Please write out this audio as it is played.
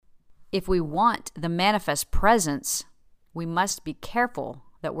if we want the manifest presence, we must be careful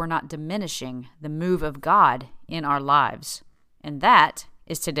that we're not diminishing the move of God in our lives. And that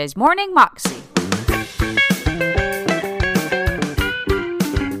is today's Morning Moxie.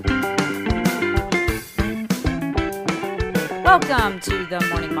 Welcome to the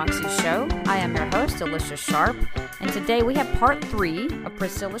Morning Moxie Show. I am your host, Alicia Sharp, and today we have part 3 of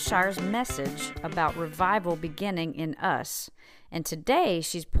Priscilla Shire's message about revival beginning in us. And today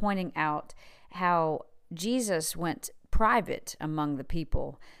she's pointing out how Jesus went private among the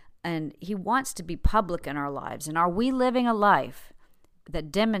people, and he wants to be public in our lives. And are we living a life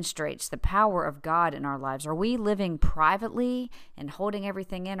that demonstrates the power of God in our lives? Are we living privately and holding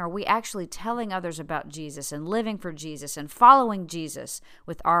everything in? Are we actually telling others about Jesus and living for Jesus and following Jesus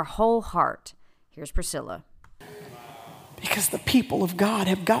with our whole heart? Here's Priscilla. Because the people of God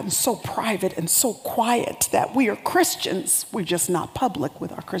have gotten so private and so quiet that we are Christians, we're just not public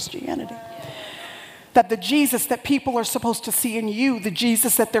with our Christianity. That the Jesus that people are supposed to see in you, the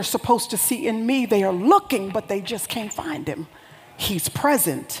Jesus that they're supposed to see in me, they are looking, but they just can't find him. He's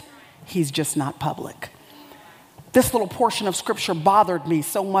present. He's just not public. This little portion of scripture bothered me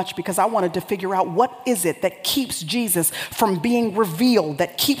so much because I wanted to figure out what is it that keeps Jesus from being revealed,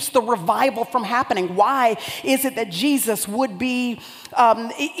 that keeps the revival from happening. Why is it that Jesus would be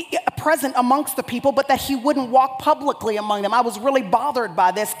present amongst the people, but that he wouldn't walk publicly among them? I was really bothered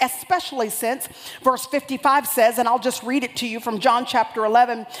by this, especially since verse 55 says, and I'll just read it to you from John chapter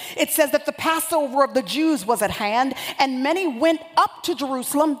 11. It says that the Passover of the Jews was at hand, and many went up to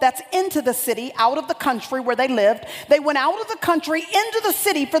Jerusalem, that's into the city, out of the country where they lived. They went out of the country into the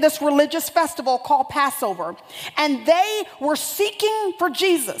city for this religious festival called Passover. And they were seeking for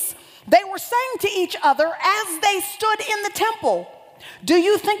Jesus. They were saying to each other as they stood in the temple, do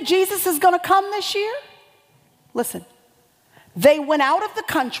you think Jesus is going to come this year? Listen. They went out of the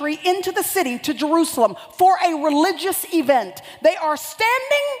country into the city to Jerusalem for a religious event. They are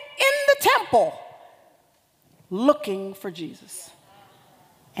standing in the temple looking for Jesus.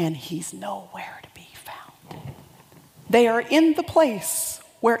 And he's nowhere to be found. They are in the place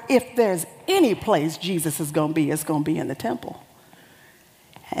where if there's any place Jesus is going to be, it's going to be in the temple.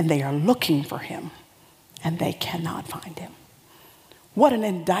 And they are looking for him, and they cannot find him. What an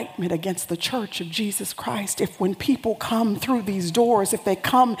indictment against the church of Jesus Christ. If when people come through these doors, if they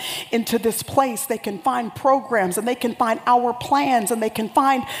come into this place, they can find programs and they can find our plans and they can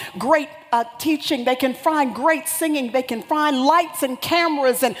find great teaching, they can find great singing, they can find lights and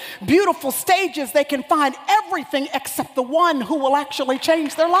cameras and beautiful stages, they can find everything except the one who will actually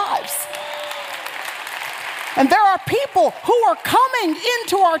change their lives. And there are people who are coming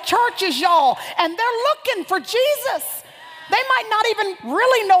into our churches, y'all, and they're looking for Jesus. They might not even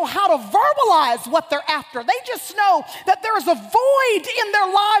really know how to verbalize what they're after. They just know that there is a void in their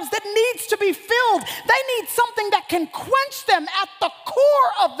lives that needs to be filled. They need something that can quench them at the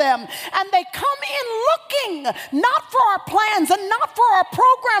core of them. And they come in looking, not for our plans and not for our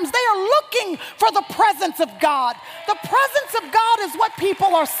programs. They are looking for the presence of God. The presence of God is what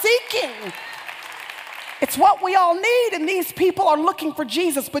people are seeking. It's what we all need, and these people are looking for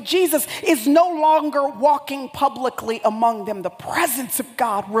Jesus, but Jesus is no longer walking publicly among them. The presence of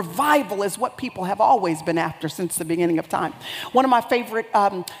God, revival, is what people have always been after since the beginning of time. One of my favorite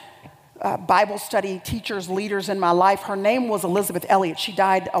Bible study teachers, leaders in my life, her name was Elizabeth Elliot. She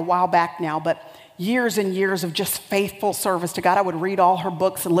died a while back now, but years and years of just faithful service to God. I would read all her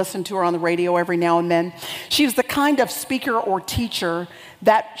books and listen to her on the radio every now and then. She was the kind of speaker or teacher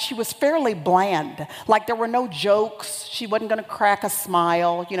that she was fairly bland. Like there were no jokes. She wasn't going to crack a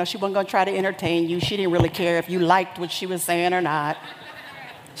smile. You know, she wasn't going to try to entertain you. She didn't really care if you liked what she was saying or not.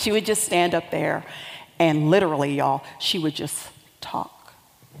 She would just stand up there and literally, y'all, she would just talk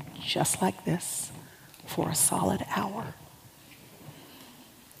just like this for a solid hour.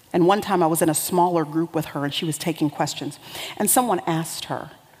 And one time I was in a smaller group with her and she was taking questions. And someone asked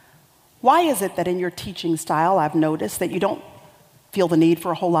her, why is it that in your teaching style, I've noticed that you don't feel the need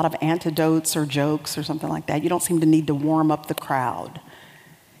for a whole lot of anecdotes or jokes or something like that? You don't seem to need to warm up the crowd.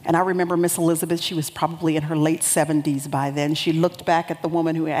 And I remember Miss Elizabeth, she was probably in her late 70s by then. She looked back at the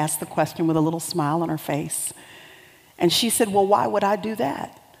woman who asked the question with a little smile on her face. And she said, well, why would I do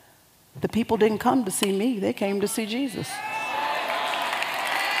that? The people didn't come to see me. They came to see Jesus.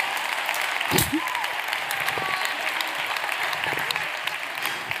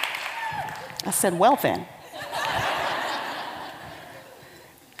 I said, well then.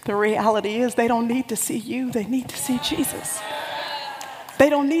 The reality is they don't need to see you. They need to see Jesus. They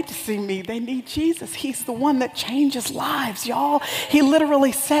don't need to see me. They need Jesus. He's the one that changes lives, y'all. He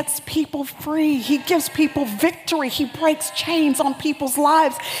literally sets people free. He gives people victory. He breaks chains on people's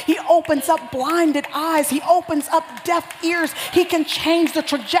lives. He opens up blinded eyes. He opens up deaf ears. He can change the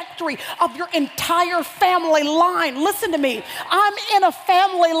trajectory of your entire family line. Listen to me. I'm in a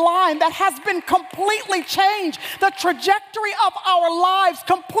family line that has been completely changed. The trajectory of our lives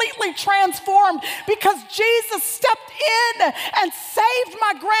completely transformed because Jesus stepped in and saved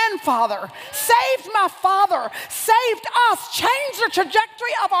my grandfather, saved my father, saved us, changed the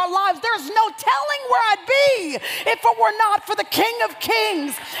trajectory of our lives. There's no telling where I'd be if it were not for the King of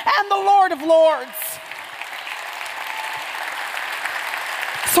Kings and the Lord of Lords.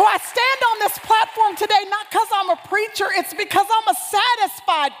 So I stand on this platform today not because I'm a preacher, it's because I'm a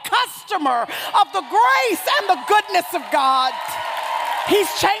satisfied customer of the grace and the goodness of God.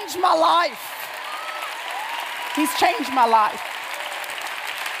 He's changed my life. He's changed my life.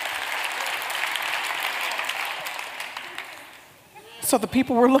 So the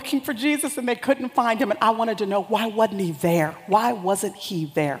people were looking for Jesus and they couldn't find him. And I wanted to know, why wasn't he there? Why wasn't he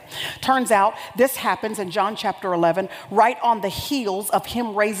there? Turns out this happens in John chapter 11, right on the heels of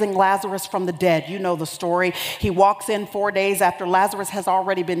him raising Lazarus from the dead. You know the story. He walks in 4 days after Lazarus has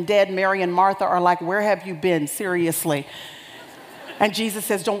already been dead. Mary and Martha are like, where have you been? Seriously. And Jesus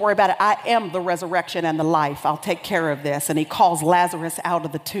says, don't worry about it. I am the resurrection and the life. I'll take care of this. And he calls Lazarus out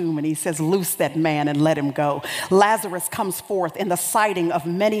of the tomb and he says, loose that man and let him go. Lazarus comes forth in the sighting of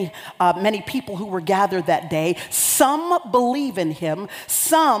many people who were gathered that day. Some believe in him.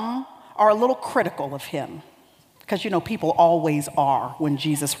 Some are a little critical of him. Because, you know, people always are when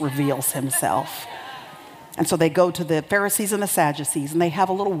Jesus reveals himself. And so they go to the Pharisees and the Sadducees and they have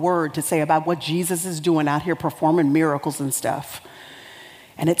a little word to say about what Jesus is doing out here performing miracles and stuff.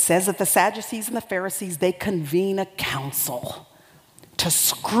 And it says that the Sadducees and the Pharisees, they convene a council to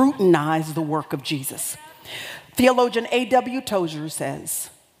scrutinize the work of Jesus. Theologian A.W. Tozer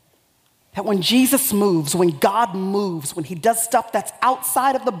says that when Jesus moves, when God moves, when he does stuff that's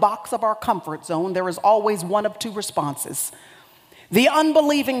outside of the box of our comfort zone, there is always one of two responses. The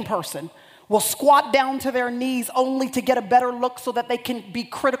unbelieving person will squat down to their knees only to get a better look so that they can be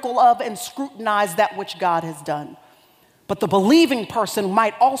critical of and scrutinize that which God has done. But the believing person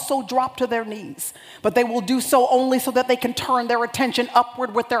might also drop to their knees, but they will do so only so that they can turn their attention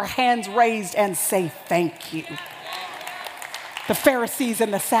upward with their hands raised and say, thank you. The Pharisees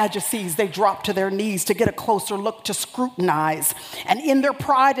and the Sadducees, they drop to their knees to get a closer look, to scrutinize. And in their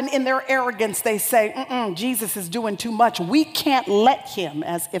pride and in their arrogance, they say, Jesus is doing too much. We can't let him,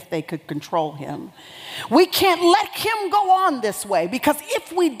 as if they could control him. We can't let him go on this way because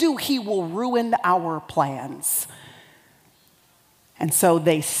if we do, he will ruin our plans. And so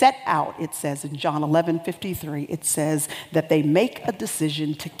they set out, it says in John 11:53, it says that they make a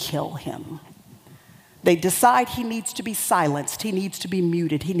decision to kill him. They decide he needs to be silenced, he needs to be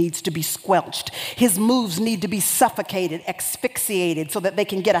muted, he needs to be squelched. His moves need to be suffocated, asphyxiated so that they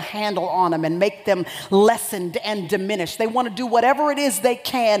can get a handle on him and make them lessened and diminished. They want to do whatever it is they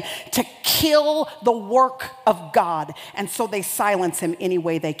can to kill the work of God. And so they silence him any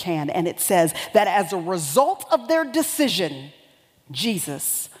way they can. And it says that as a result of their decision,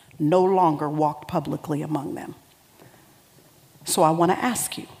 Jesus no longer walked publicly among them. So I want to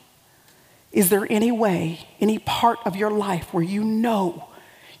ask you, is there any way, any part of your life where you know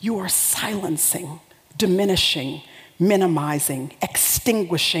you are silencing, diminishing, minimizing,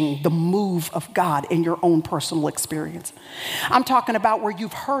 extinguishing the move of God in your own personal experience? I'm talking about where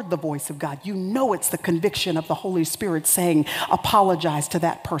you've heard the voice of God. You know it's the conviction of the Holy Spirit saying, apologize to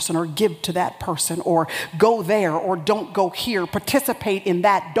that person or give to that person or go there or don't go here, participate in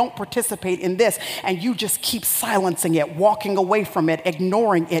that, don't participate in this. And you just keep silencing it, walking away from it,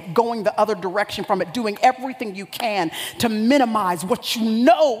 ignoring it, going the other direction from it, doing everything you can to minimize what you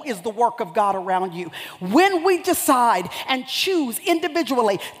know is the work of God around you. When we decide and choose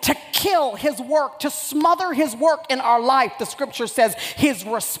individually to kill his work, to smother his work in our life, the scripture says his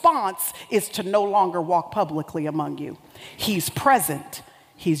response is to no longer walk publicly among you. He's present,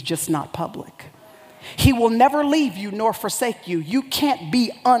 he's just not public. He will never leave you nor forsake you. You can't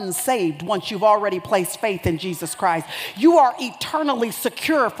be unsaved once you've already placed faith in Jesus Christ. You are eternally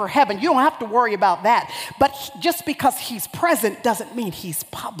secure for heaven. You don't have to worry about that. But just because he's present doesn't mean he's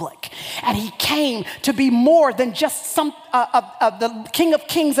public. And he came to be more than just the King of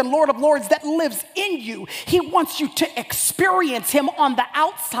Kings and Lord of Lords that lives in you. He wants you to experience him on the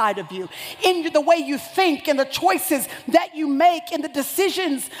outside of you, in the way you think, in the choices that you make, in the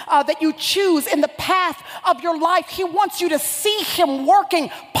decisions that you choose, in the path path of your life. He wants you to see him working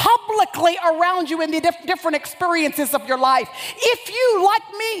publicly around you in the different experiences of your life. If you, like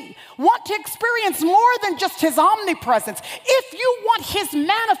me, want to experience more than just his omnipresence, if you want his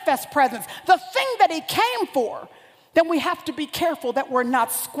manifest presence, the thing that he came for, then we have to be careful that we're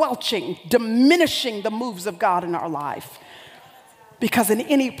not squelching, diminishing the moves of God in our life. Because in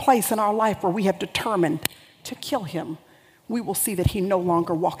any place in our life where we have determined to kill him, we will see that he no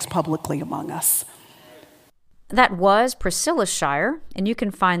longer walks publicly among us. That was Priscilla Shirer, and you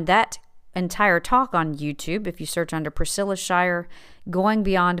can find that entire talk on YouTube if you search under Priscilla Shirer, Going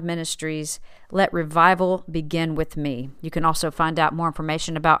Beyond Ministries, Let Revival Begin With Me. You can also find out more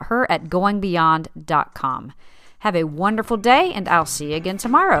information about her at goingbeyond.com. Have a wonderful day, and I'll see you again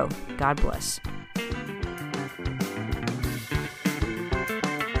tomorrow. God bless.